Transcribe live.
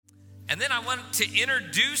And then I want to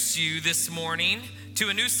introduce you this morning to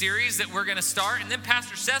a new series that we're going to start. And then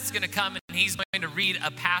Pastor Seth's going to come and he's going to read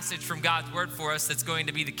a passage from God's Word for us that's going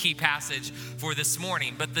to be the key passage for this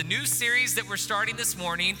morning. But the new series that we're starting this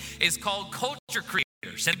morning is called Culture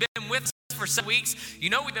Creators. And you've been with us for some weeks. You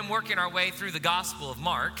know we've been working our way through the Gospel of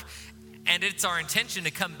Mark. And it's our intention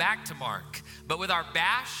to come back to Mark. But with our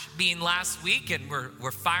bash being last week, and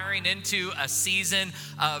we're firing into a season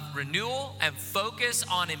of renewal and focus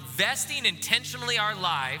on investing intentionally our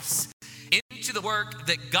lives into the work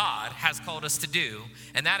that God has called us to do,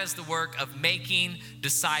 and that is the work of making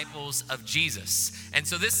disciples of Jesus. And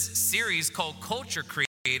so this series called Culture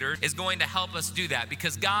Creator is going to help us do that,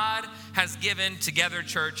 because God has given Together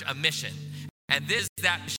Church a mission, and this is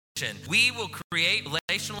that mission. We will create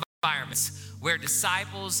relational environments where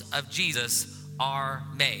disciples of Jesus are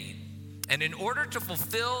made. And in order to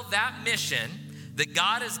fulfill that mission that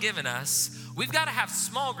God has given us, we've got to have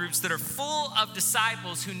small groups that are full of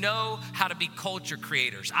disciples who know how to be culture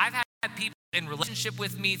creators. I've had people in relationship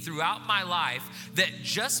with me throughout my life that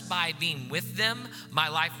just by being with them, my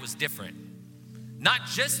life was different. Not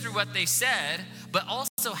just through what they said, but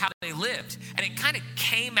also how they lived. And it kind of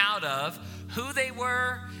came out of who they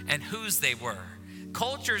were and whose they were.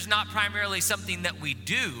 Culture is not primarily something that we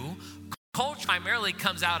do. Culture primarily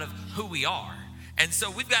comes out of who we are. And so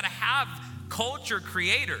we've got to have culture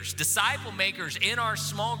creators, disciple makers in our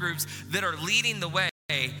small groups that are leading the way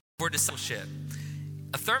for discipleship.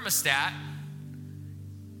 A thermometer,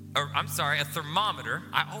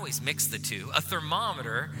 I always mix the two. A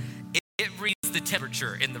thermometer, it reads the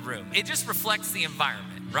temperature in the room. It just reflects the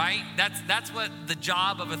environment, right? That's what the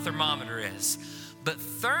job of a thermometer is. But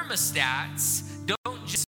thermostats don't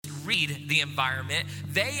just read the environment,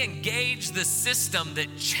 they engage the system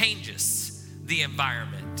that changes the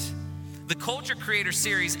environment. The Culture Creator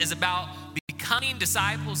series is about becoming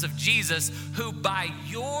disciples of Jesus who, by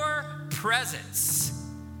your presence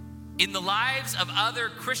in the lives of other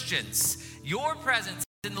Christians, your presence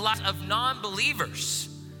in the lives of non-believers,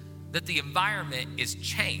 that the environment is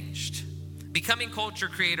changed. Becoming culture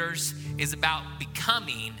creators is about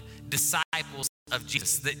becoming disciples of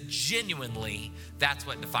Jesus, that genuinely, that's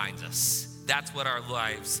what defines us. That's what our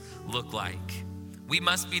lives look like. We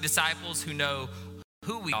must be disciples who know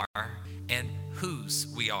who we are and whose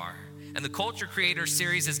we are. And the Culture Creator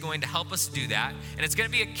series is going to help us do that. And it's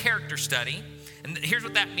going to be a character study. And here's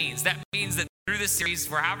what that means. That means that through this series,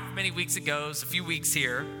 for however many weeks it goes, a few weeks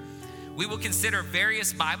here, we will consider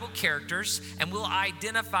various Bible characters, and we'll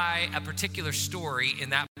identify a particular story in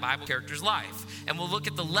that Bible character's life. And we'll look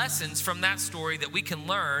at the lessons from that story that we can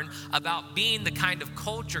learn about being the kind of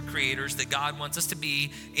culture creators that God wants us to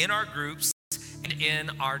be in our groups and in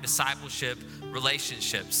our discipleship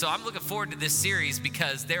relationships. So I'm looking forward to this series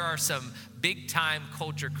because there are some big-time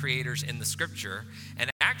culture creators in the scripture. And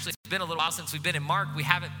actually, it's been a little while since we've been in Mark. We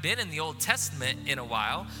haven't been in the Old Testament in a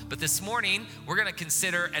while. But this morning, we're going to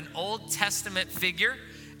consider an Old Testament figure,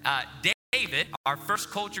 David. Our first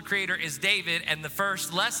culture creator is David, and the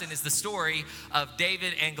first lesson is the story of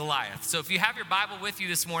David and Goliath. So if you have your Bible with you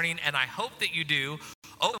this morning, and I hope that you do,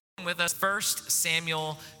 open with us 1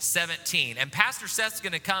 Samuel 17. And Pastor Seth's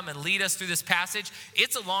going to come and lead us through this passage.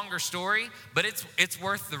 It's a longer story, but it's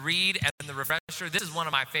worth the read and the refresher. This is one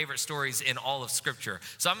of my favorite stories in all of Scripture.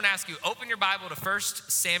 So I'm going to ask you, open your Bible to 1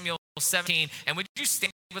 Samuel 17, and would you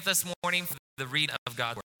stand with us this morning for the read of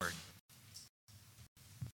God's Word?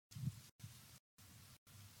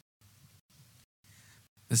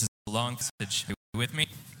 This is a long passage. Are you with me?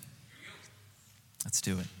 Let's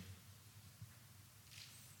do it.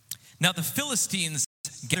 Now the Philistines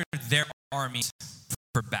gathered their armies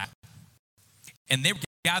for battle. And they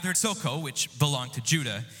gathered Soko, which belonged to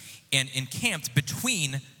Judah, and encamped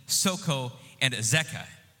between Soko and Azekah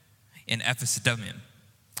in Ephes-dammim.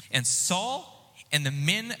 And Saul and the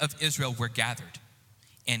men of Israel were gathered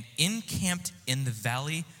and encamped in the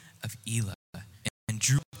valley of Elah and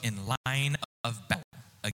drew up in line of battle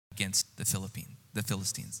against the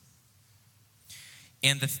Philistines.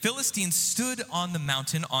 And the Philistines stood on the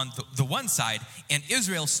mountain on the one side, and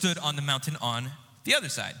Israel stood on the mountain on the other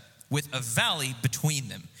side, with a valley between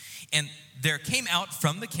them. And there came out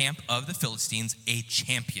from the camp of the Philistines a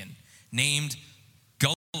champion named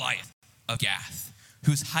Goliath of Gath,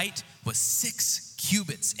 whose height was 6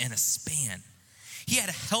 cubits and a span. He had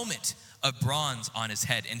a helmet of bronze on his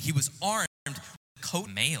head, and he was armed with a coat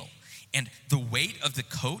of mail. And the weight of the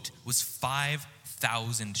coat was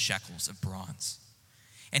 5,000 shekels of bronze.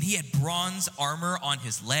 And he had bronze armor on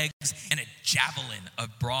his legs and a javelin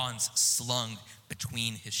of bronze slung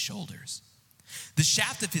between his shoulders. The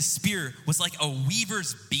shaft of his spear was like a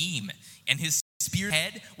weaver's beam, and his spear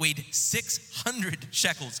head weighed 600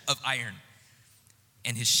 shekels of iron,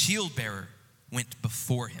 and his shield bearer went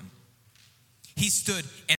before him. He stood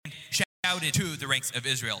and shouted to the ranks of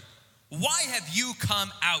Israel, "Why have you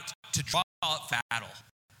come out to draw battle?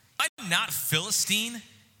 I'm not a Philistine,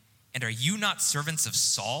 and are you not servants of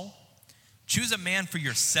Saul? Choose a man for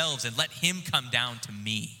yourselves and let him come down to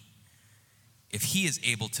me. If he is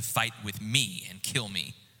able to fight with me and kill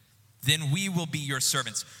me, then we will be your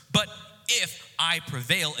servants. But if I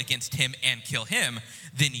prevail against him and kill him,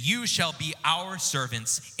 then you shall be our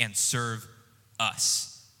servants and serve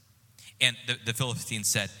us." And the Philistines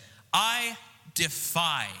said, "I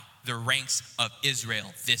defy the ranks of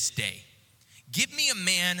Israel this day. Give me a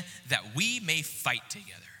man that we may fight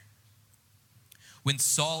together." When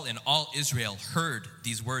Saul and all Israel heard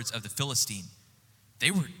these words of the Philistine,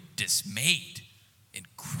 they were dismayed and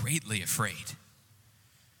greatly afraid.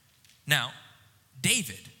 Now,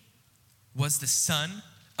 David was the son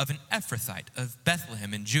of an Ephrathite of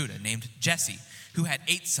Bethlehem in Judah named Jesse, who had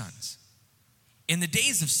 8 sons. In the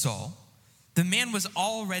days of Saul, the man was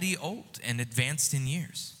already old and advanced in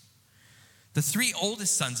years. The 3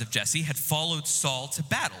 oldest sons of Jesse had followed Saul to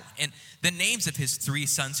battle, and the names of his 3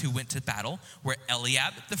 sons who went to battle were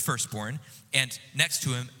Eliab, the firstborn, and next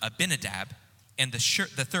to him Abinadab, and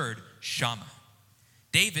the third, Shammah.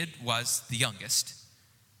 David was the youngest.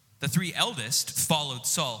 The 3 eldest followed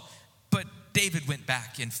Saul, but David went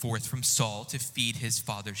back and forth from Saul to feed his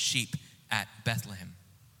father's sheep at Bethlehem.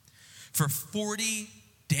 For 40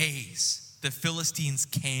 days, the Philistines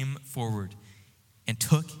came forward and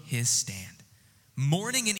took his stand,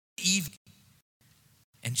 morning and evening.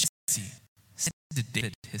 And Jesse said to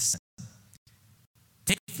David, his son,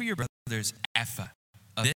 "Take for your brothers ephah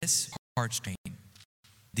of this parched grain,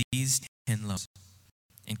 these 10 loaves,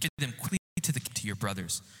 and give them quickly to your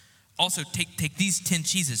brothers. Also take these 10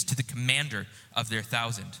 cheeses to the commander of their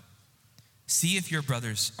 1,000. See if your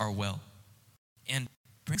brothers are well, and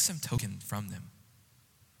bring some token from them."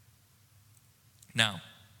 Now,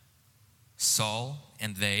 Saul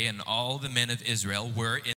and they and all the men of Israel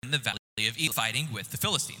were in the valley of Elah fighting with the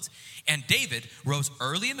Philistines. And David rose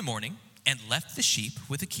early in the morning and left the sheep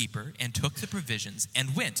with the keeper and took the provisions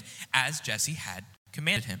and went as Jesse had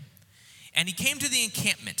commanded him. And he came to the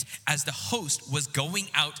encampment as the host was going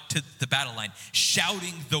out to the battle line,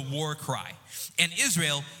 shouting the war cry. And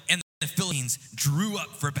Israel and the Philistines drew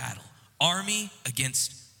up for battle, army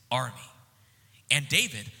against army. And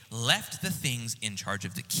David left the things in charge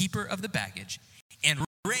of the keeper of the baggage and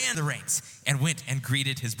ran the ranks and went and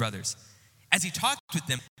greeted his brothers. As he talked with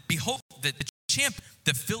them, behold, the champion,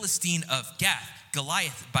 the Philistine of Gath,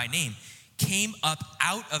 Goliath by name, came up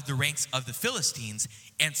out of the ranks of the Philistines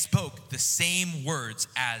and spoke the same words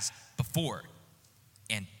as before.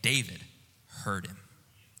 And David heard him.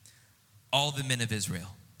 All the men of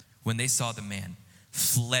Israel, when they saw the man,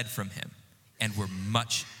 fled from him and were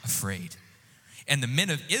much afraid. And the men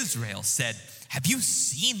of Israel said, "Have you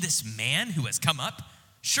seen this man who has come up?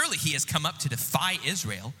 Surely he has come up to defy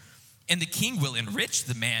Israel. And the king will enrich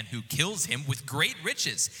the man who kills him with great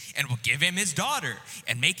riches, and will give him his daughter,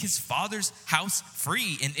 and make his father's house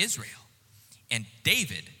free in Israel." And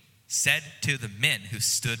David said to the men who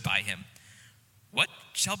stood by him, "What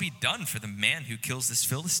shall be done for the man who kills this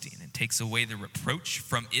Philistine and takes away the reproach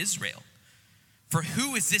from Israel? For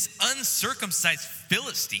who is this uncircumcised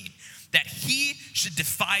Philistine that he should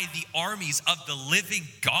defy the armies of the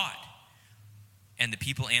living God?" And the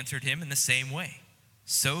people answered him in the same way,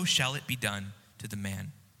 "So shall it be done to the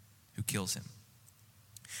man who kills him."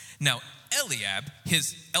 Now Eliab,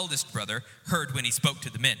 his eldest brother, heard when he spoke to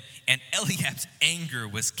the men, and Eliab's anger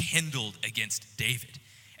was kindled against David.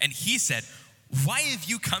 And he said, "Why have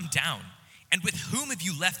you come down? And with whom have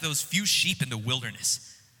you left those few sheep in the wilderness?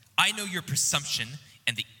 I know your presumption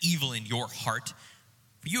and the evil in your heart,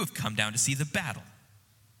 for you have come down to see the battle."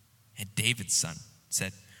 And David's son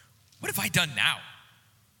said, "What have I done now?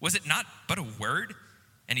 Was it not but a word?"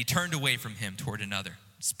 And he turned away from him toward another,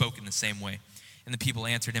 spoke in the same way. And the people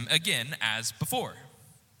answered him again as before.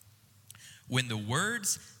 When the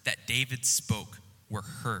words that David spoke were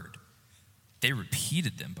heard, they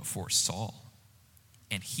repeated them before Saul,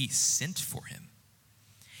 and he sent for him.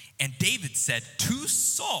 And David said to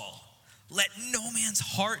Saul, "Let no man's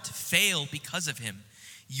heart fail because of him.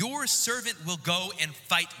 Your servant will go and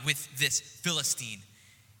fight with this Philistine."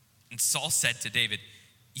 And Saul said to David,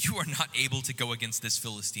 "You are not able to go against this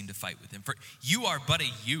Philistine to fight with him, for you are but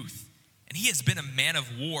a youth, and he has been a man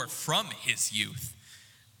of war from his youth."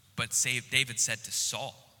 But David said to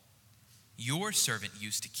Saul, "Your servant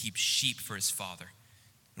used to keep sheep for his father.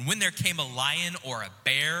 And when there came a lion or a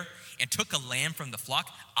bear and took a lamb from the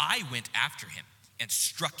flock, I went after him and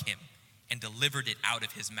struck him and delivered it out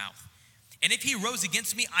of his mouth. And if he rose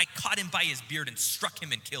against me, I caught him by his beard and struck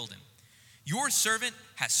him and killed him. Your servant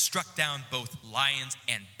has struck down both lions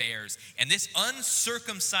and bears, and this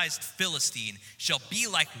uncircumcised Philistine shall be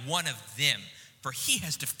like one of them, for he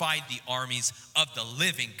has defied the armies of the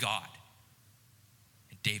living God.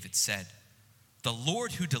 And David said, the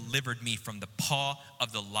Lord who delivered me from the paw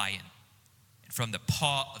of the lion and from the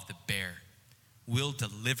paw of the bear will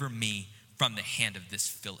deliver me from the hand of this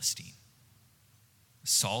Philistine.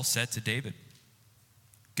 Saul said to David,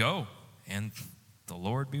 go, and the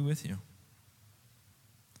Lord be with you.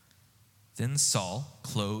 Then Saul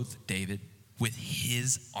clothed David with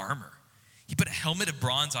his armor. He put a helmet of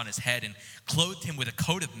bronze on his head and clothed him with a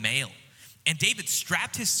coat of mail. And David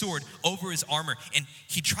strapped his sword over his armor, and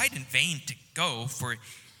he tried in vain to go, for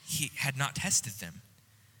he had not tested them.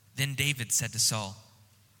 Then David said to Saul,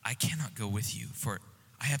 I cannot go with you, for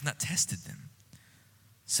I have not tested them.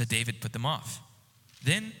 So David put them off.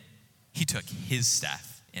 Then he took his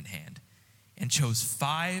staff in hand and chose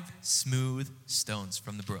 5 smooth stones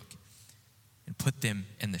from the brook and put them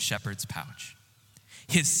in the shepherd's pouch.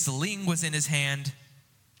 His sling was in his hand,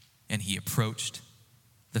 and he approached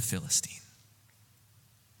the Philistine.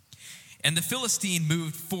 And the Philistine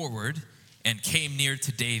moved forward and came near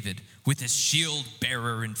to David with his shield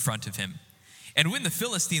bearer in front of him. And when the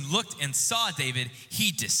Philistine looked and saw David,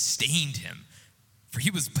 he disdained him, for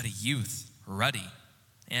he was but a youth, ruddy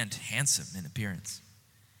and handsome in appearance.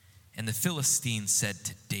 And the Philistine said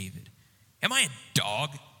to David, am I a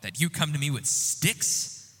dog that you come to me with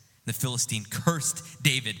sticks? The Philistine cursed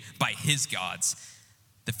David by his gods.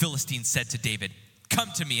 The Philistine said to David,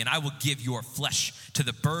 come to me, and I will give your flesh to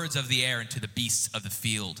the birds of the air and to the beasts of the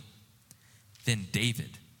field. Then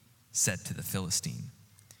David said to the Philistine,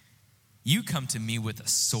 you come to me with a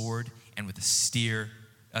sword and with a spear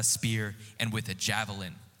and with a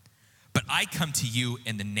javelin. But I come to you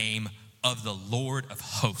in the name of the Lord of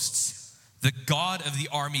hosts, the God of the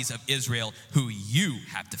armies of Israel, who you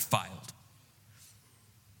have defiled.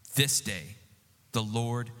 This day the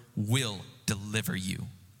Lord will deliver you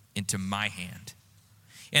into my hand,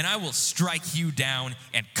 and I will strike you down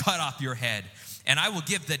and cut off your head, and I will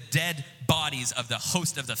give the dead bodies of the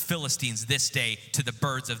host of the Philistines this day to the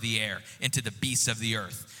birds of the air and to the beasts of the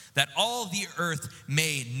earth, that all the earth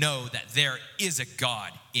may know that there is a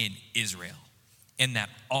God in Israel, and that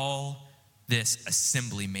all this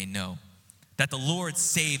assembly may know that the Lord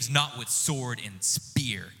saves not with sword and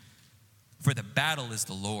spear, for the battle is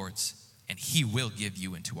the Lord's, and he will give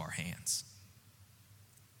you into our hands.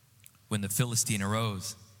 When the Philistine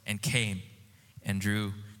arose and came and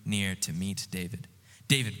drew near to meet David,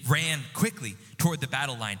 David ran quickly toward the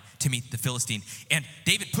battle line to meet the Philistine. And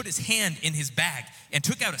David put his hand in his bag and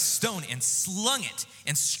took out a stone and slung it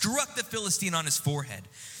and struck the Philistine on his forehead.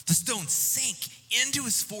 The stone sank into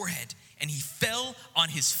his forehead, and he fell on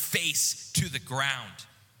his face to the ground.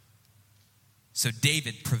 So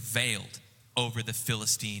David prevailed over the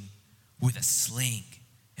Philistine with a sling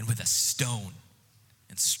and with a stone,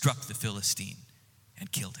 and struck the Philistine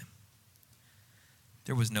and killed him.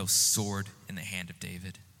 There was no sword in the hand of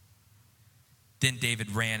David. Then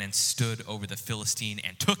David ran and stood over the Philistine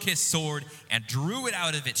and took his sword and drew it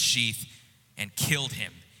out of its sheath and killed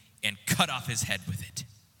him and cut off his head with it.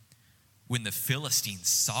 When the Philistines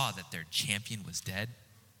saw that their champion was dead,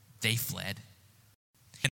 they fled.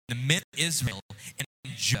 And the men of Israel and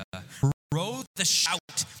Judah rose the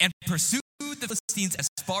shout and pursued the Philistines as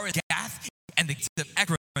far as Gath and the gates of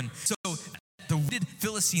Ekron, so that the wounded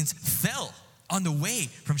Philistines fell on the way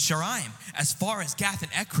from Shaaraim as far as Gath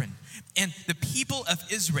and Ekron. And the people of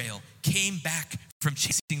Israel came back from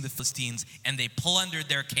chasing the Philistines, and they plundered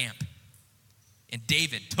their camp. And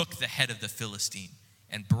David took the head of the Philistine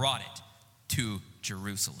and brought it to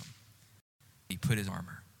Jerusalem. He put his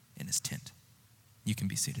armor in his tent. You can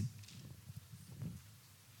be seated.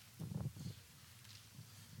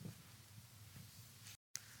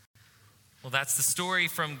 Well, that's the story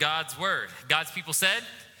from God's word. God's people said,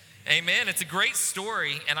 amen. It's a great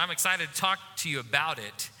story, and I'm excited to talk to you about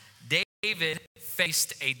it. David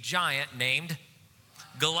faced a giant named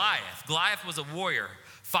Goliath. Goliath was a warrior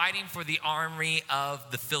fighting for the army of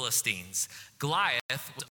the Philistines. Goliath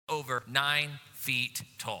was over 9 feet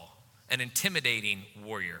tall, an intimidating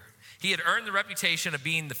warrior. He had earned the reputation of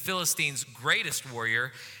being the Philistines' greatest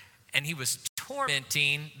warrior, and he was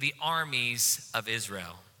tormenting the armies of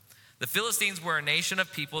Israel. The Philistines were a nation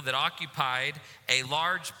of people that occupied a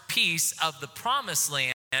large piece of the promised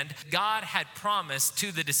land God had promised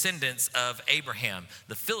to the descendants of Abraham.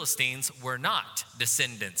 The Philistines were not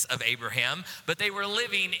descendants of Abraham, but they were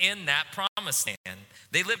living in that promised land.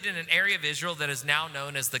 They lived in an area of Israel that is now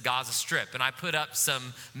known as the Gaza Strip. And I put up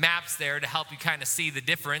some maps there to help you kind of see the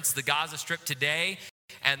difference. The Gaza Strip today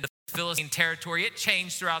and the Philistine territory, it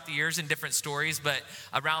changed throughout the years in different stories, but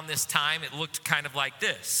around this time it looked kind of like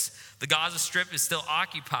this. The Gaza Strip is still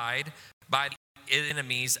occupied by the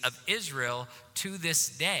enemies of Israel to this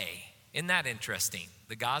day. Isn't that interesting?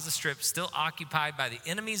 The Gaza Strip still occupied by the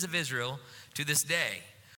enemies of Israel to this day.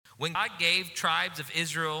 When God gave tribes of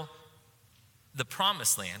Israel the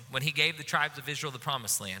promised land,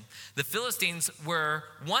 the Philistines were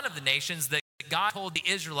one of the nations that God told the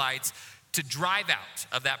Israelites to drive out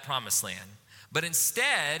of that promised land. But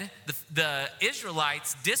instead, the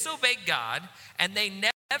Israelites disobeyed God, and they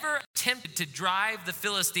never attempted to drive the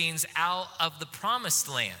Philistines out of the promised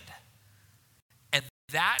land. And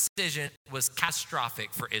that decision was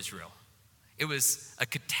catastrophic for Israel. It was a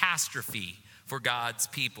catastrophe for God's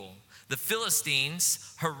people. The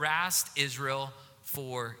Philistines harassed Israel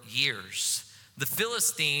for years. The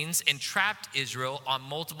Philistines entrapped Israel on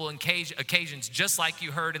multiple occasions, just like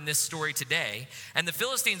you heard in this story today. And the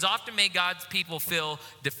Philistines often made God's people feel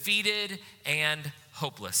defeated and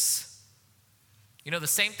hopeless. You know, the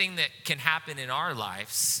same thing that can happen in our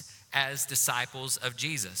lives as disciples of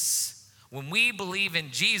Jesus. When we believe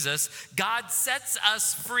in Jesus, God sets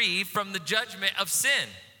us free from the judgment of sin.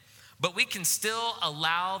 But we can still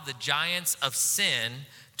allow the giants of sin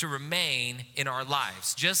to remain in our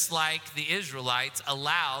lives, just like the Israelites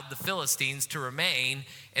allowed the Philistines to remain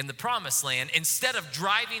in the promised land. Instead of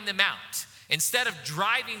driving them out, instead of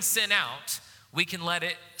driving sin out, we can let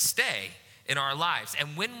it stay in our lives.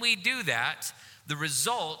 And when we do that, the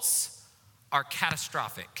results are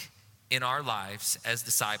catastrophic in our lives as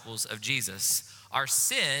disciples of Jesus. Our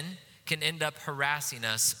sin can end up harassing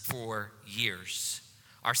us for years.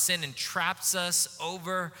 Our sin entraps us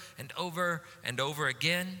over and over and over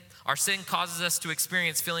again. Our sin causes us to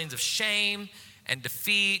experience feelings of shame and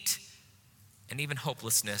defeat and even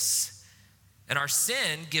hopelessness. And our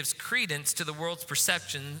sin gives credence to the world's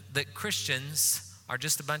perception that Christians are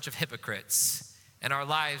just a bunch of hypocrites and our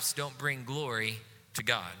lives don't bring glory to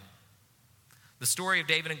God. The story of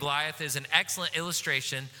David and Goliath is an excellent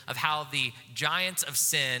illustration of how the giants of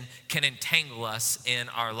sin can entangle us in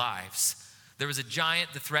our lives. There was a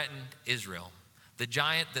giant that threatened Israel. The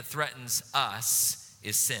giant that threatens us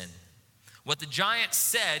is sin. What the giant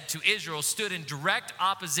said to Israel stood in direct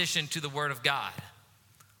opposition to the word of God.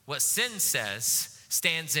 What sin says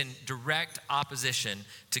stands in direct opposition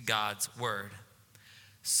to God's word.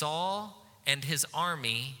 Saul and his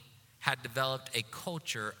army had developed a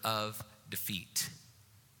culture of defeat.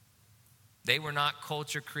 They were not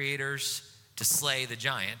culture creators to slay the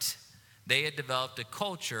giant. They had developed a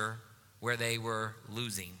culture where they were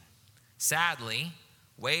losing. Sadly,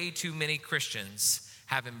 way too many Christians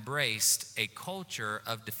have embraced a culture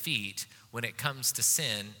of defeat when it comes to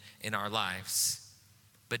sin in our lives.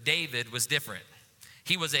 But David was different.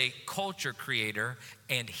 He was a culture creator,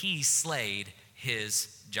 and he slayed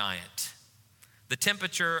his giant. The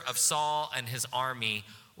temperature of Saul and his army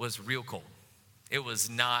was real cold. It was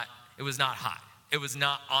not hot. It was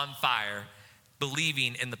not on fire,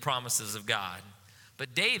 believing in the promises of God.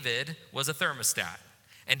 But David was a thermostat,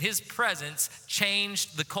 and his presence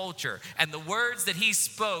changed the culture. And the words that he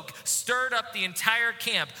spoke stirred up the entire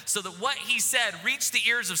camp so that what he said reached the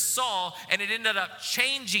ears of Saul, and it ended up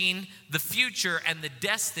changing the future and the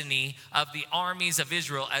destiny of the armies of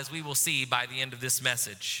Israel, as we will see by the end of this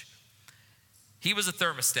message. He was a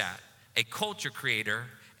thermostat, a culture creator,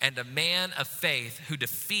 and a man of faith who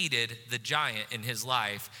defeated the giant in his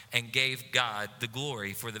life and gave God the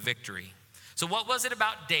glory for the victory. So what was it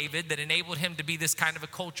about David that enabled him to be this kind of a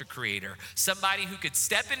culture creator? Somebody who could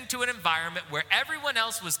step into an environment where everyone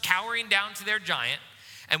else was cowering down to their giant,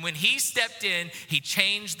 and when he stepped in, he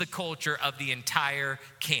changed the culture of the entire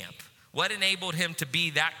camp. What enabled him to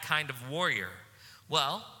be that kind of warrior?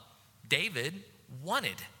 Well, David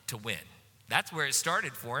wanted to win. That's where it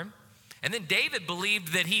started for him. And then David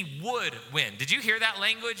believed that he would win. Did you hear that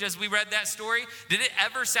language as we read that story? Did it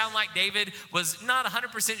ever sound like David was not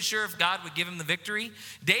 100% sure if God would give him the victory?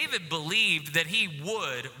 David believed that he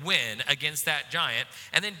would win against that giant.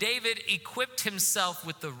 And then David equipped himself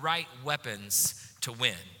with the right weapons to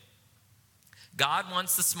win. God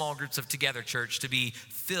wants the small groups of Together Church to be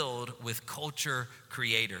filled with culture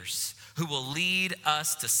creators who will lead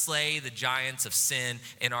us to slay the giants of sin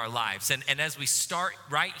in our lives. And as we start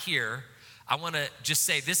right here, I want to just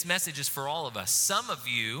say this message is for all of us. Some of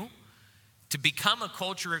you, to become a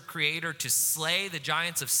culture creator, to slay the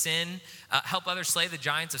giants of sin, help others slay the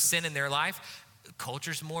giants of sin in their life,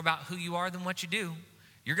 culture's more about who you are than what you do.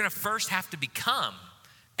 You're going to first have to become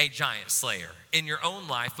a giant slayer in your own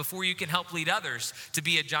life before you can help lead others to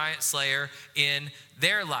be a giant slayer in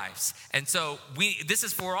their lives. And so this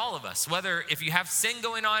is for all of us. Whether if you have sin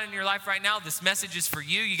going on in your life right now, this message is for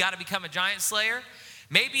you. You got to become a giant slayer.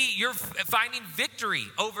 Maybe you're finding victory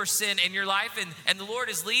over sin in your life and the Lord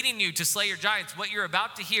is leading you to slay your giants. What you're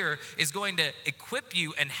about to hear is going to equip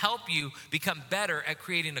you and help you become better at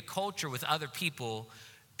creating a culture with other people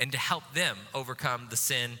and to help them overcome the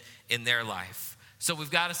sin in their life. So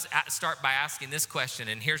we've got to start by asking this question,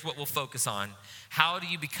 and here's what we'll focus on. How do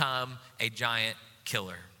you become a giant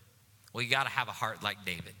killer? Well, you got to have a heart like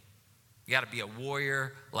David. You got to be a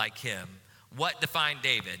warrior like him. What defined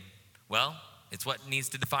David? Well, it's what needs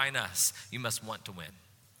to define us. You must want to win.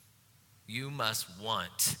 You must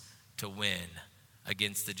want to win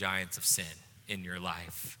against the giants of sin in your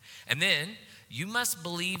life. And then you must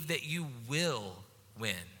believe that you will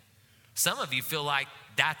win. Some of you feel like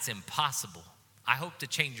that's impossible. I hope to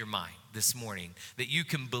change your mind this morning, that you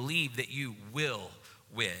can believe that you will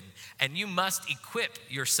win. And you must equip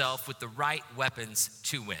yourself with the right weapons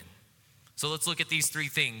to win. So let's look at these three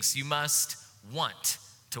things. You must want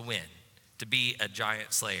to win, to be a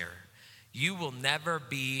giant slayer. You will never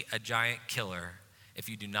be a giant killer if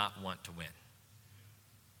you do not want to win.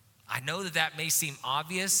 I know that may seem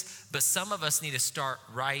obvious, but some of us need to start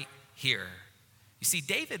right here. You see,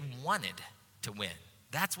 David wanted to win.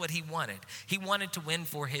 That's what he wanted. He wanted to win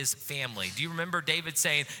for his family. Do you remember David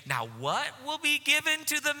saying, now what will be given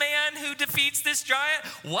to the man who defeats this giant?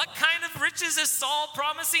 What kind of riches is Saul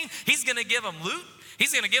promising? He's going to give him loot.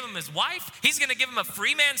 He's going to give him his wife. He's going to give him a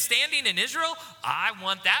free man standing in Israel. I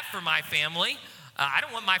want that for my family. I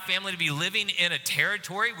don't want my family to be living in a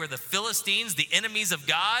territory where the Philistines, the enemies of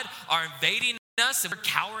God, are invading us and we're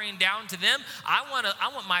cowering down to them. I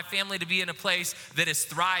want my family to be in a place that is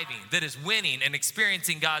thriving, that is winning and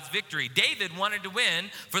experiencing God's victory. David wanted to win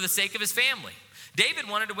for the sake of his family. David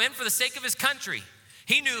wanted to win for the sake of his country.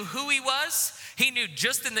 He knew who he was. He knew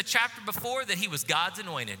just in the chapter before that he was God's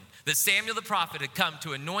anointed, that Samuel the prophet had come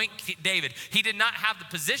to anoint David. He did not have the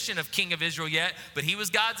position of king of Israel yet, but he was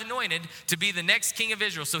God's anointed to be the next king of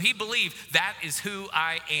Israel. So he believed, that is who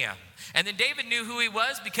I am. And then David knew who he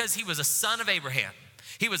was because he was a son of Abraham.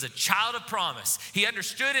 He was a child of promise. He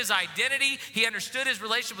understood his identity. He understood his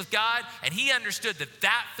relationship with God. And he understood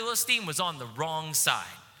that Philistine was on the wrong side.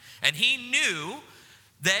 And he knew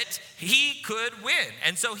that he could win.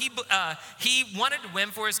 And so he wanted to win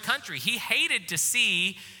for his country. He hated to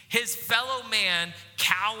see his fellow man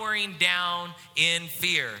cowering down in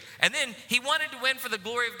fear. And then he wanted to win for the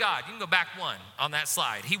glory of God. You can go back one on that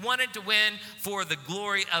slide. He wanted to win for the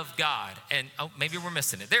glory of God. And maybe we're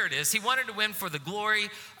missing it. There it is. He wanted to win for the glory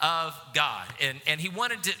of God. And he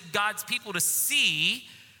wanted God's people to see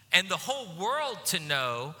and the whole world to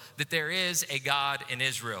know that there is a God in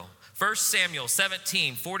Israel. 1 Samuel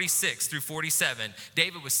 17, 46 through 47,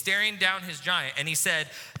 David was staring down his giant and he said,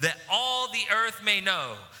 that all the earth may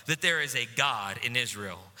know that there is a God in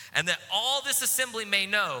Israel, and that all this assembly may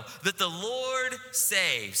know that the Lord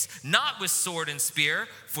saves, not with sword and spear,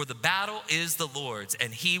 for the battle is the Lord's,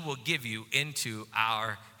 and he will give you into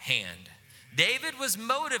our hand. David was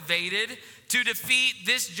motivated to defeat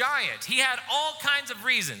this giant. He had all kinds of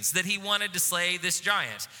reasons that he wanted to slay this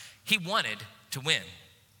giant. He wanted to win.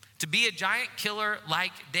 To be a giant killer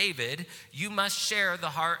like David, you must share the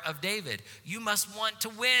heart of David. You must want to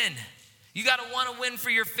win. You got to want to win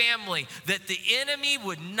for your family, that the enemy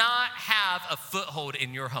would not have a foothold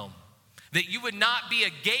in your home, that you would not be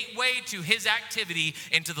a gateway to his activity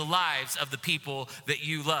into the lives of the people that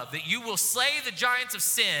you love, that you will slay the giants of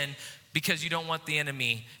sin because you don't want the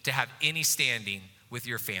enemy to have any standing with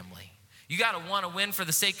your family. You got to want to win for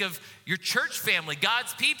the sake of your church family,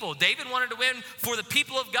 God's people. David wanted to win for the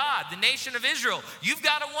people of God, the nation of Israel. You've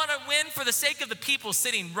got to want to win for the sake of the people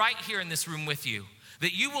sitting right here in this room with you,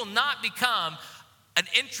 that you will not become an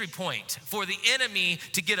entry point for the enemy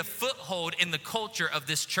to get a foothold in the culture of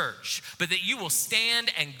this church, but that you will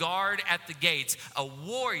stand and guard at the gates, a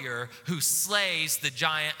warrior who slays the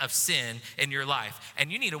giant of sin in your life. And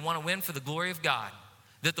you need to want to win for the glory of God,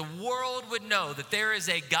 that the world would know that there is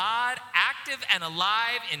a God active and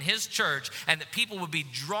alive in his church, and that people would be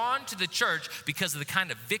drawn to the church because of the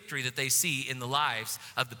kind of victory that they see in the lives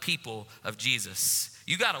of the people of Jesus.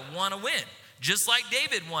 You got to want to win, just like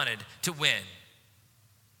David wanted to win.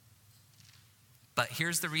 But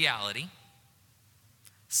here's the reality.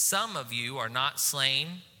 Some of you are not slaying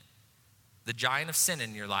the giant of sin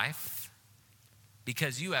in your life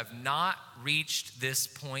because you have not reached this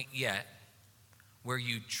point yet where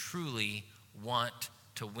you truly want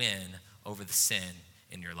to win over the sin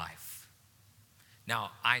in your life.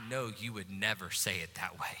 Now, I know you would never say it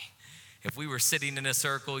that way. If we were sitting in a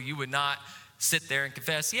circle, you would not sit there and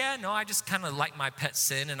confess, yeah, no, I just kind of like my pet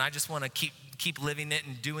sin and I just want to keep living it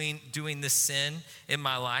and doing this sin in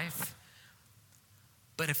my life.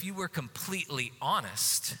 But if you were completely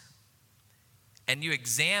honest and you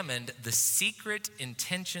examined the secret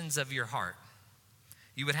intentions of your heart,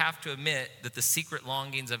 you would have to admit that the secret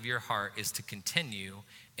longings of your heart is to continue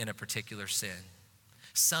in a particular sin.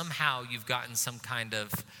 Somehow you've gotten some kind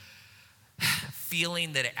of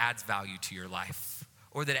feeling that it adds value to your life,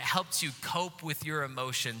 or that it helps you cope with your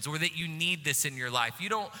emotions, or that you need this in your life. You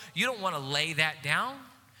don't want to lay that down.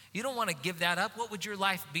 You don't want to give that up. What would your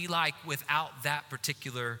life be like without that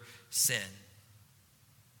particular sin?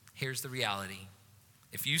 Here's the reality.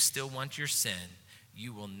 If you still want your sin,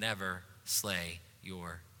 you will never slay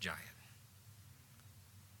your giant.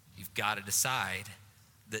 You've got to decide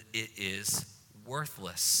that it is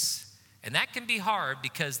worthless. And that can be hard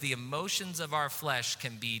because the emotions of our flesh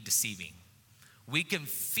can be deceiving. We can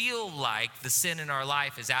feel like the sin in our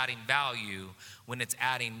life is adding value when it's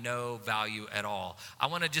adding no value at all. I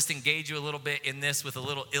want to just engage you a little bit in this with a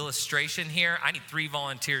little illustration here. I need 3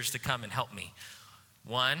 volunteers to come and help me.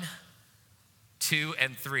 1, 2,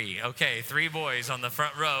 and 3. Okay, 3 boys on the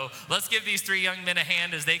front row. Let's give these 3 young men a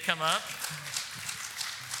hand as they come up.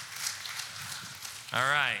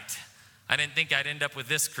 All right. I didn't think I'd end up with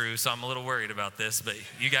this crew, so I'm a little worried about this, but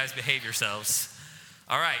you guys behave yourselves.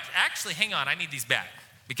 All right. Actually, hang on. I need these back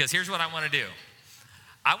because here's what I want to do.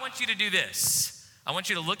 I want you to do this. I want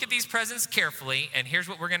you to look at these presents carefully, and here's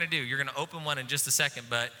what we're going to do. You're going to open one in just a second,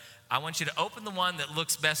 but I want you to open the one that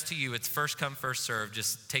looks best to you. It's first come, first serve.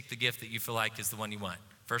 Just take the gift that you feel like is the one you want.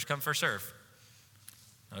 First come, first serve.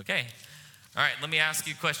 Okay. All right. Let me ask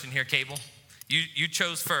you a question here, Cable. You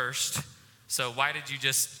chose first. So why did you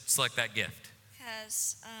just select that gift?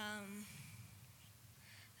 Because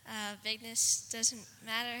bigness doesn't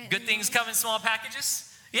matter anymore. Good things come in small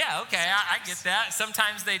packages? Yeah, okay, I get that.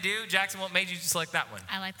 Sometimes they do. Jackson, what made you select that one?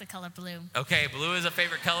 I like the color blue. Okay, blue is a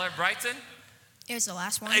favorite color. Brighton? It was the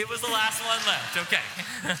last one. It was the last one left,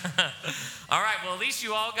 okay. All right, well, at least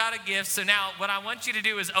you all got a gift. So now what I want you to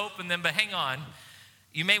do is open them, but hang on.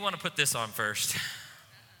 You may want to put this on first.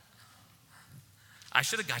 I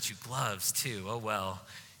should have got you gloves too. Oh well,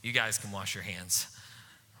 you guys can wash your hands.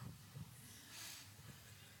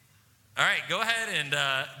 All right, go ahead and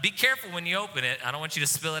be careful when you open it. I don't want you to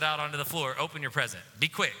spill it out onto the floor. Open your present. Be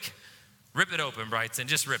quick. Rip it open, Brighton.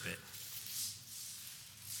 Just rip it.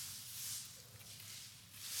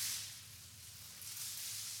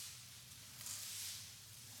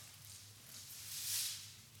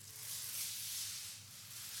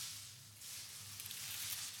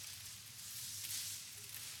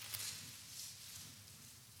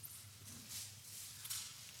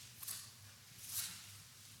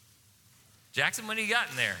 Jackson, what do you got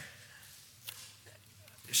in there?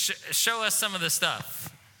 Show us some of the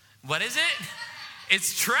stuff. What is it?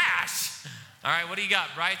 It's trash. All right, what do you got,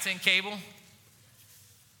 Brighton? Cable?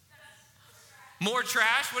 More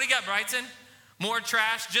trash? What do you got, Brighton? More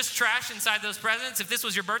trash? Just trash inside those presents? If this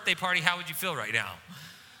was your birthday party, how would you feel right now?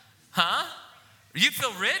 Huh? You'd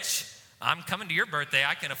feel rich? I'm coming to your birthday.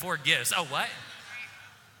 I can afford gifts. Oh, what?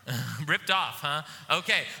 Ripped off, huh?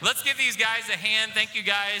 Okay, let's give these guys a hand. Thank you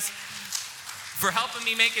guys for helping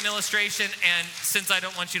me make an illustration. And since I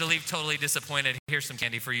don't want you to leave totally disappointed, here's some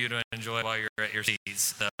candy for you to enjoy while you're at your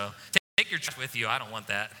seats. So take your trash with you. I don't want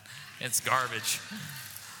that. It's garbage.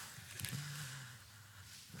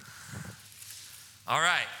 All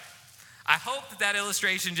right. I hope that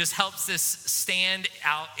illustration just helps this stand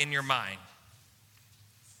out in your mind.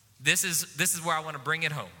 This is where I want to bring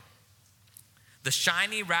it home. The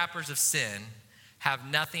shiny wrappers of sin have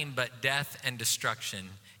nothing but death and destruction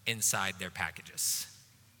inside their packages.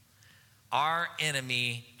 Our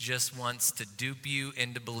enemy just wants to dupe you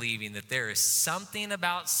into believing that there is something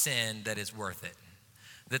about sin that is worth it.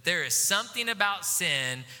 That there is something about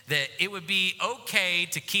sin that it would be okay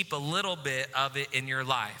to keep a little bit of it in your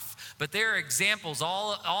life. But there are examples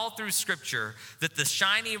all through Scripture that the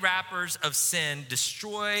shiny wrappers of sin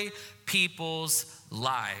destroy people's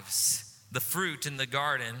lives. The fruit in the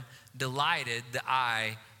garden delighted the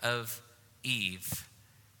eye of Eve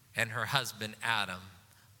and her husband Adam,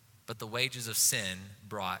 but the wages of sin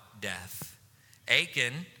brought death.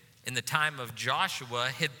 Achan, in the time of Joshua,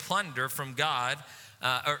 hid plunder from God,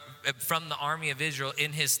 or from the army of Israel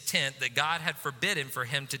in his tent that God had forbidden for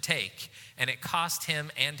him to take, and it cost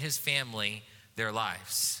him and his family their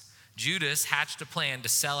lives. Judas hatched a plan to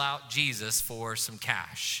sell out Jesus for some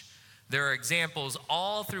cash. There are examples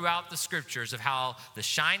all throughout the scriptures of how the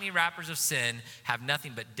shiny wrappers of sin have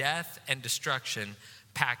nothing but death and destruction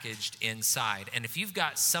packaged inside. And if you've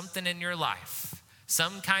got something in your life,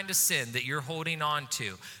 some kind of sin that you're holding on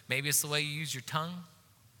to, maybe it's the way you use your tongue.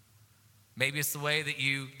 Maybe it's the way that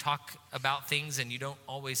you talk about things and you don't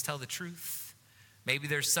always tell the truth. Maybe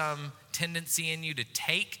there's some tendency in you to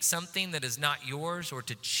take something that is not yours or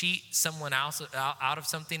to cheat someone else out of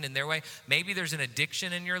something in their way. Maybe there's an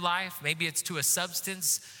addiction in your life. Maybe it's to a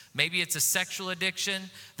substance. Maybe it's a sexual addiction.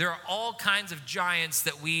 There are all kinds of giants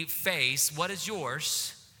that we face. What is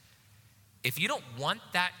yours? If you don't want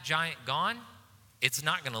that giant gone, it's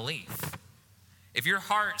not going to leave. If your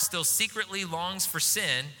heart still secretly longs for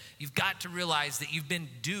sin, you've got to realize that you've been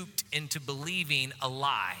duped into believing a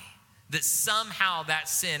lie, that somehow that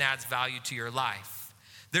sin adds value to your life.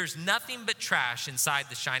 There's nothing but trash inside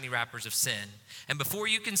the shiny wrappers of sin. And before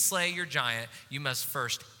you can slay your giant, you must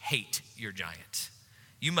first hate your giant.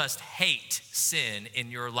 You must hate sin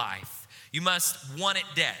in your life. You must want it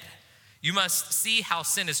dead. You must see how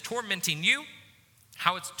sin is tormenting you,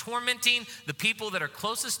 how it's tormenting the people that are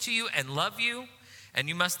closest to you and love you. And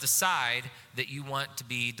you must decide that you want to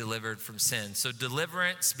be delivered from sin. So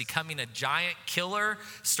deliverance, becoming a giant killer,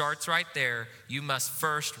 starts right there. You must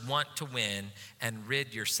first want to win and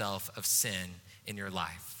rid yourself of sin in your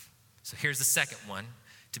life. So here's the second one.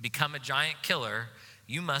 To become a giant killer,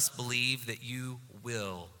 you must believe that you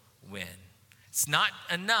will win. It's not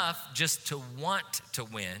enough just to want to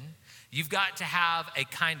win. You've got to have a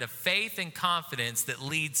kind of faith and confidence that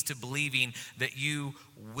leads to believing that you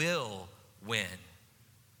will win.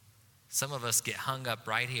 Some of us get hung up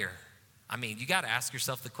right here. I mean, you got to ask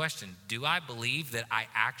yourself the question, do I believe that I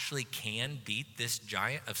actually can beat this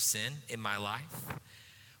giant of sin in my life?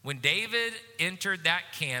 When David entered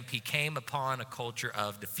that camp, he came upon a culture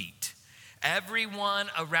of defeat. Everyone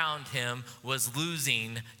around him was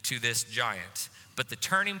losing to this giant. But the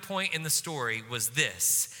turning point in the story was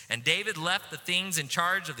this. And David left the things in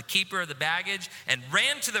charge of the keeper of the baggage and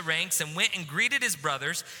ran to the ranks and went and greeted his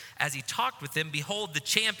brothers. As he talked with them, behold, the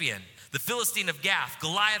champion, the Philistine of Gath,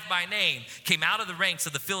 Goliath by name, came out of the ranks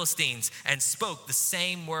of the Philistines and spoke the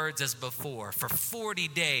same words as before. For 40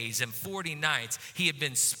 days and 40 nights, he had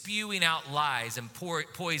been spewing out lies and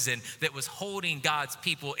poison that was holding God's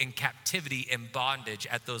people in captivity and bondage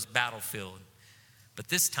at those battlefields. But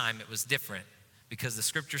this time it was different because the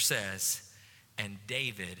scripture says, and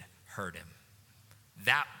David heard him.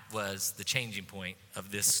 That was the changing point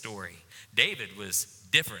of this story. David was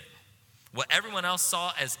different. What everyone else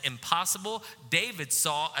saw as impossible, David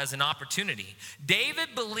saw as an opportunity. David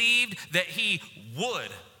believed that he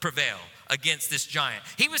would prevail against this giant.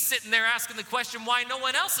 He was sitting there asking the question why no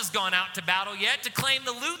one else has gone out to battle yet to claim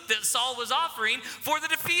the loot that Saul was offering for the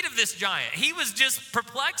defeat of this giant. He was just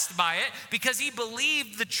perplexed by it because he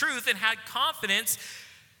believed the truth and had confidence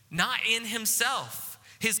not in himself.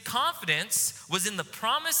 His confidence was in the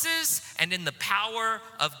promises and in the power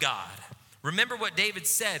of God. Remember what David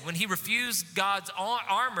said. When he refused God's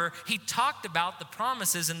armor, he talked about the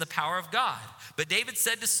promises and the power of God. But David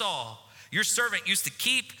said to Saul, your servant used to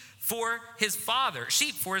keep sheep for his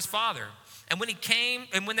father. And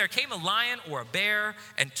when there came a lion or a bear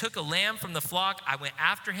and took a lamb from the flock, I went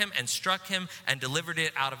after him and struck him and delivered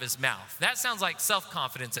it out of his mouth. That sounds like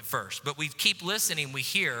self-confidence at first, but we keep listening, we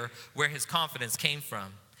hear where his confidence came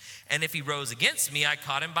from. And if he rose against me, I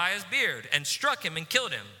caught him by his beard and struck him and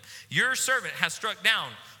killed him. Your servant has struck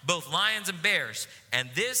down both lions and bears, and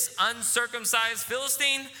this uncircumcised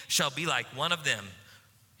Philistine shall be like one of them.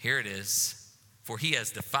 Here it is. For he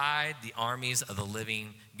has defied the armies of the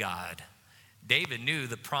living God. David knew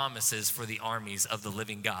the promises for the armies of the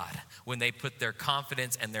living God when they put their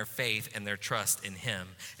confidence and their faith and their trust in him.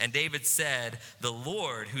 And David said, the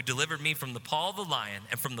Lord who delivered me from the paw of the lion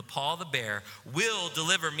and from the paw of the bear will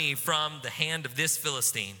deliver me from the hand of this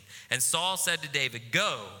Philistine. And Saul said to David,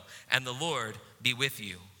 go, and the Lord be with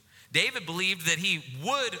you. David believed that he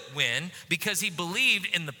would win because he believed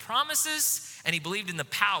in the promises and he believed in the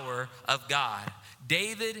power of God.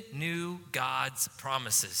 David knew God's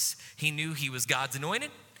promises. He knew he was God's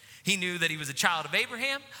anointed. He knew that he was a child of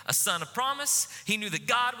Abraham, a son of promise. He knew that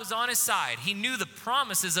God was on his side. He knew the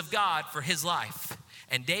promises of God for his life.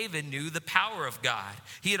 And David knew the power of God.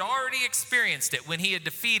 He had already experienced it when he had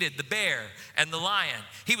defeated the bear and the lion.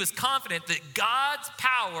 He was confident that God's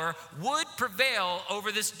power would prevail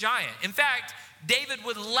over this giant. In fact, David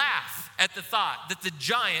would laugh at the thought that the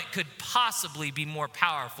giant could possibly be more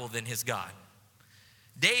powerful than his God.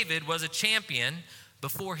 David was a champion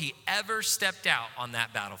before he ever stepped out on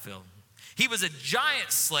that battlefield. He was a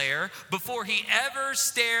giant slayer before he ever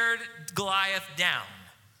stared Goliath down.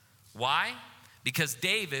 Why? Because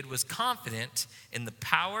David was confident in the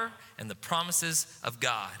power and the promises of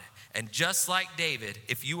God. And just like David,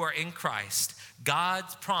 if you are in Christ,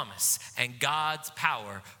 God's promise and God's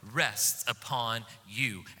power rests upon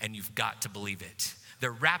you, and you've got to believe it.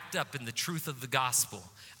 They're wrapped up in the truth of the gospel.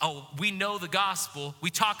 Oh, we know the gospel. We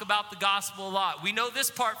talk about the gospel a lot. We know this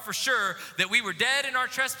part for sure, that we were dead in our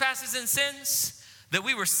trespasses and sins, that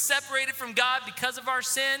we were separated from God because of our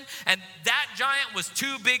sin, and that giant was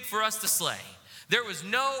too big for us to slay. There was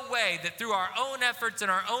no way that through our own efforts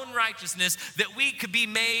and our own righteousness that we could be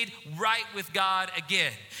made right with God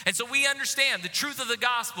again. And so we understand the truth of the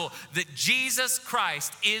gospel, that Jesus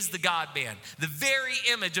Christ is the God-man, the very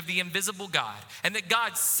image of the invisible God, and that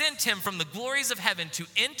God sent him from the glories of heaven to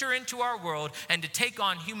enter into our world and to take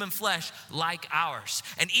on human flesh like ours.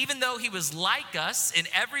 And even though he was like us in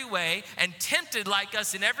every way and tempted like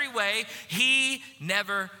us in every way, he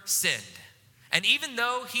never sinned. And even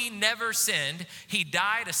though he never sinned, he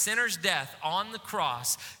died a sinner's death on the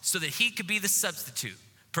cross so that he could be the substitute,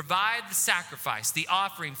 provide the sacrifice, the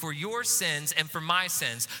offering for your sins and for my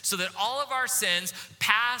sins, so that all of our sins,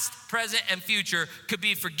 past, present, and future, could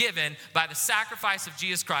be forgiven by the sacrifice of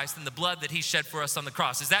Jesus Christ and the blood that he shed for us on the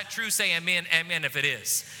cross. Is that true? Say amen, amen if it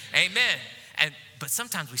is. Amen. But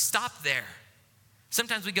sometimes we stop there.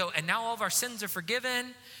 Sometimes we go, and now all of our sins are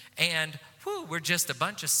forgiven, and we're just a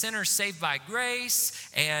bunch of sinners saved by grace.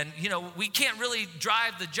 And, we can't really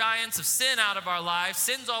drive the giants of sin out of our lives.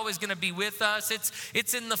 Sin's always going to be with us.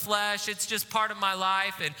 It's in the flesh. It's just part of my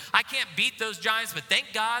life. And I can't beat those giants, but thank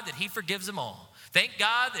God that he forgives them all. Thank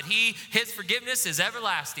God that his forgiveness is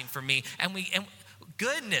everlasting for me. And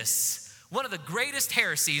goodness, one of the greatest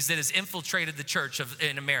heresies that has infiltrated the church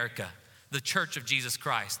in America, the Church of Jesus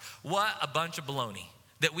Christ. What a bunch of baloney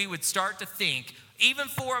that we would start to think, even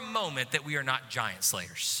for a moment, that we are not giant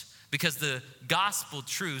slayers. Because the gospel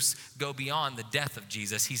truths go beyond the death of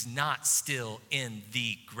Jesus. He's not still in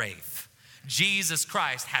the grave. Jesus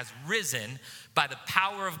Christ has risen by the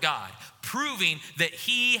power of God, proving that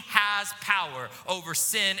he has power over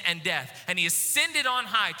sin and death. And he ascended on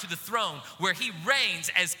high to the throne where he reigns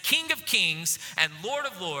as King of Kings and Lord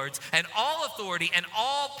of Lords, and all authority and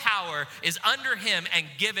all power is under him and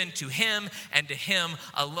given to him and to him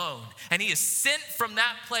alone. And he has sent from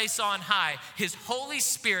that place on high his Holy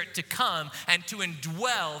Spirit to come and to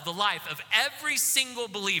indwell the life of every single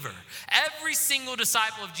believer, every single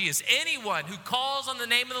disciple of Jesus. Anyone who calls on the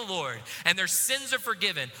name of the Lord and their sins are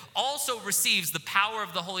forgiven also receives the power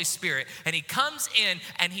of the Holy Spirit. And he comes in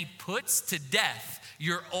and he puts to death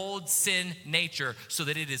your old sin nature so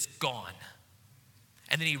that it is gone.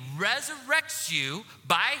 And then he resurrects you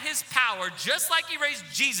by his power, just like he raised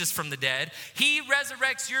Jesus from the dead. He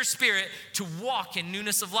resurrects your spirit to walk in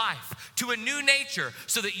newness of life, to a new nature,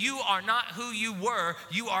 so that you are not who you were.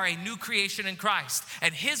 You are a new creation in Christ.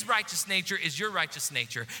 And his righteous nature is your righteous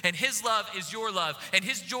nature. And his love is your love. And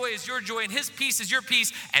his joy is your joy. And his peace is your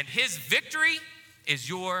peace. And his victory is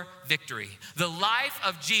your victory. The life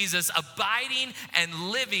of Jesus abiding and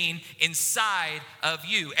living inside of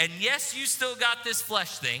you. And yes, you still got this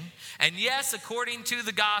flesh thing. And yes, according to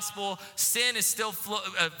the gospel, sin is still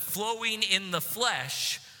flowing in the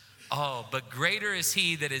flesh. Oh, but greater is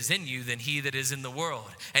he that is in you than he that is in the world.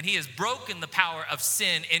 And he has broken the power of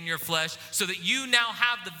sin in your flesh so that you now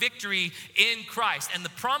have the victory in Christ. And the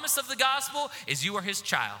promise of the gospel is you are his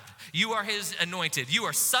child. You are his anointed. You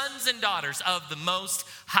are sons and daughters of the Most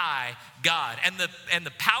High God. And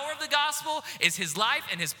the power of the gospel is his life,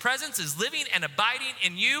 and his presence is living and abiding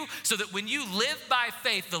in you, so that when you live by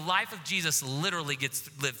faith, the life of Jesus literally gets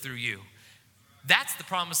lived through you. That's the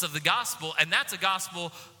promise of the gospel, and that's a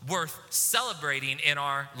gospel worth celebrating in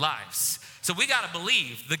our lives. So we got to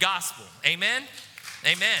believe the gospel. Amen?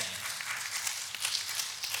 Amen.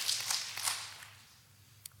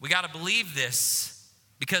 We got to believe this,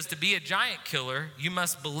 because to be a giant killer, you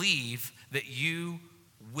must believe that you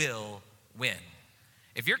will win.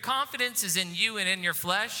 If your confidence is in you and in your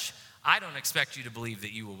flesh, I don't expect you to believe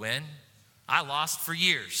that you will win. I lost for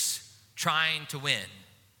years trying to win.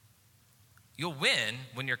 You'll win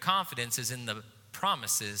when your confidence is in the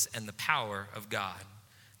promises and the power of God.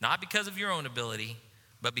 Not because of your own ability,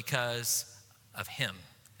 but because of him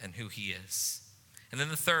and who he is. And then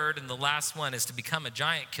the third and the last one is, to become a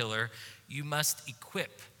giant killer, you must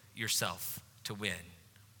equip yourself to win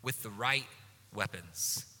with the right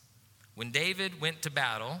weapons. When David went to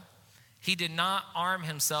battle, he did not arm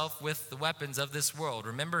himself with the weapons of this world.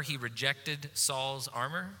 Remember, he rejected Saul's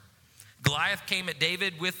armor. Goliath came at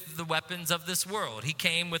David with the weapons of this world. He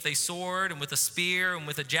came with a sword and with a spear and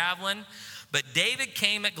with a javelin. But David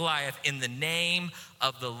came at Goliath in the name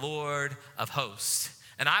of the Lord of hosts.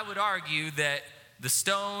 And I would argue that the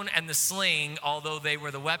stone and the sling, although they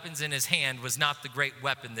were the weapons in his hand, was not the great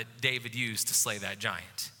weapon that David used to slay that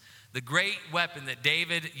giant. The great weapon that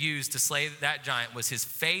David used to slay that giant was his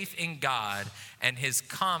faith in God and his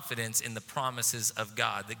confidence in the promises of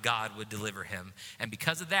God, that God would deliver him. And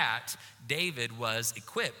because of that, David was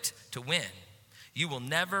equipped to win. You will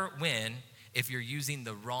never win if you're using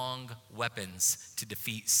the wrong weapons to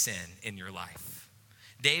defeat sin in your life.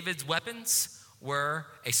 David's weapons were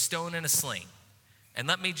a stone and a sling. And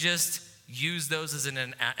let me just use those as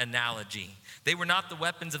an analogy. They were not the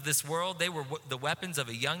weapons of this world. They were the weapons of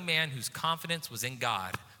a young man whose confidence was in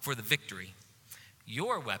God for the victory.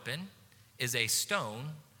 Your weapon is a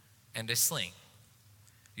stone and a sling.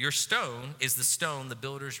 Your stone is the stone the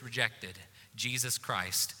builders rejected, Jesus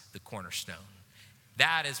Christ, the cornerstone.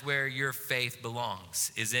 That is where your faith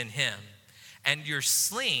belongs, is in him. And your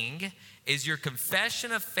sling is your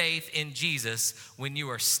confession of faith in Jesus when you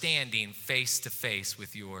are standing face to face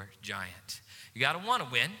with your giant. You got to want to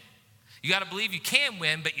win. You got to believe you can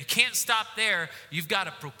win, but you can't stop there. You've got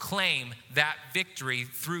to proclaim that victory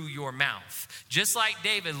through your mouth. Just like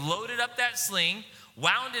David loaded up that sling,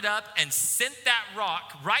 wound it up, and sent that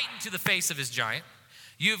rock right into the face of his giant.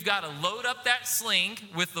 You've got to load up that sling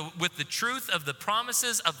with the truth of the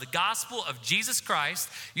promises of the gospel of Jesus Christ.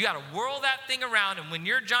 You got to whirl that thing around, and when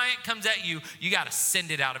your giant comes at you, you got to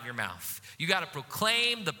send it out of your mouth. You got to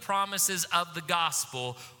proclaim the promises of the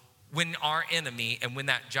gospel when our enemy and when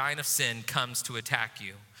that giant of sin comes to attack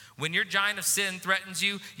you. When your giant of sin threatens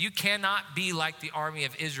you, you cannot be like the army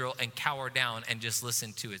of Israel and cower down and just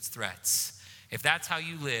listen to its threats. If that's how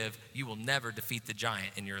you live, you will never defeat the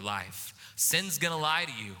giant in your life. Sin's gonna lie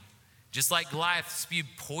to you. Just like Goliath spewed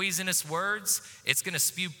poisonous words, it's gonna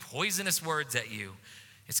spew poisonous words at you.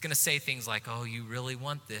 It's gonna say things like, oh, you really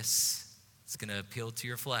want this. It's gonna appeal to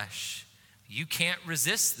your flesh. You can't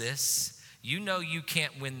resist this. You know you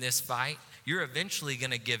can't win this fight. You're eventually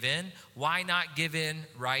gonna give in. Why not give in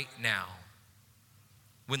right now?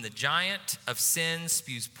 When the giant of sin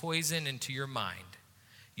spews poison into your mind,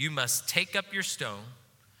 you must take up your stone,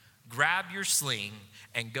 grab your sling,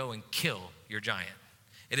 and go and kill your giant.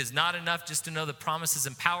 It is not enough just to know the promises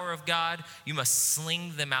and power of God. You must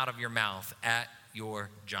sling them out of your mouth at your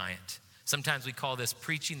giant. Sometimes we call this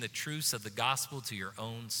preaching the truths of the gospel to your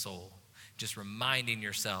own soul. Just reminding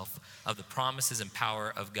yourself of the promises and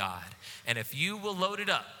power of God. And if you will load it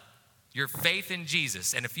up, your faith in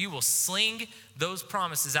Jesus, and if you will sling those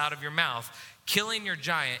promises out of your mouth, killing your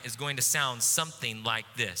giant is going to sound something like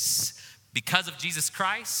this. Because of Jesus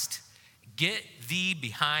Christ, get thee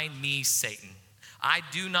behind me, Satan. I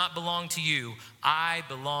do not belong to you. I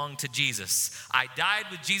belong to Jesus. I died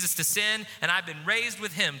with Jesus to sin, and I've been raised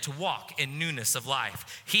with him to walk in newness of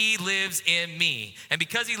life. He lives in me. And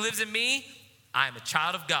because he lives in me, I am a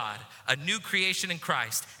child of God, a new creation in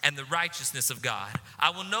Christ, and the righteousness of God.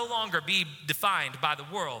 I will no longer be defined by the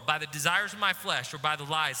world, by the desires of my flesh, or by the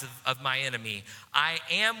lies of my enemy. I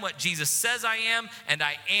am what Jesus says I am, and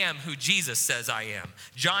I am who Jesus says I am.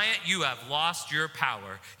 Giant, you have lost your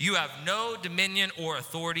power. You have no dominion or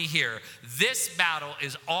authority here. This battle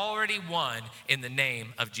is already won in the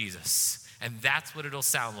name of Jesus. And that's what it'll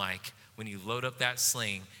sound like when you load up that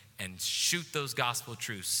sling and shoot those gospel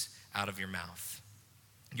truths out of your mouth.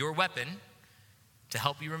 Your weapon, to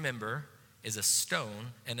help you remember, is a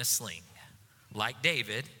stone and a sling. Like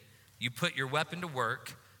David, you put your weapon to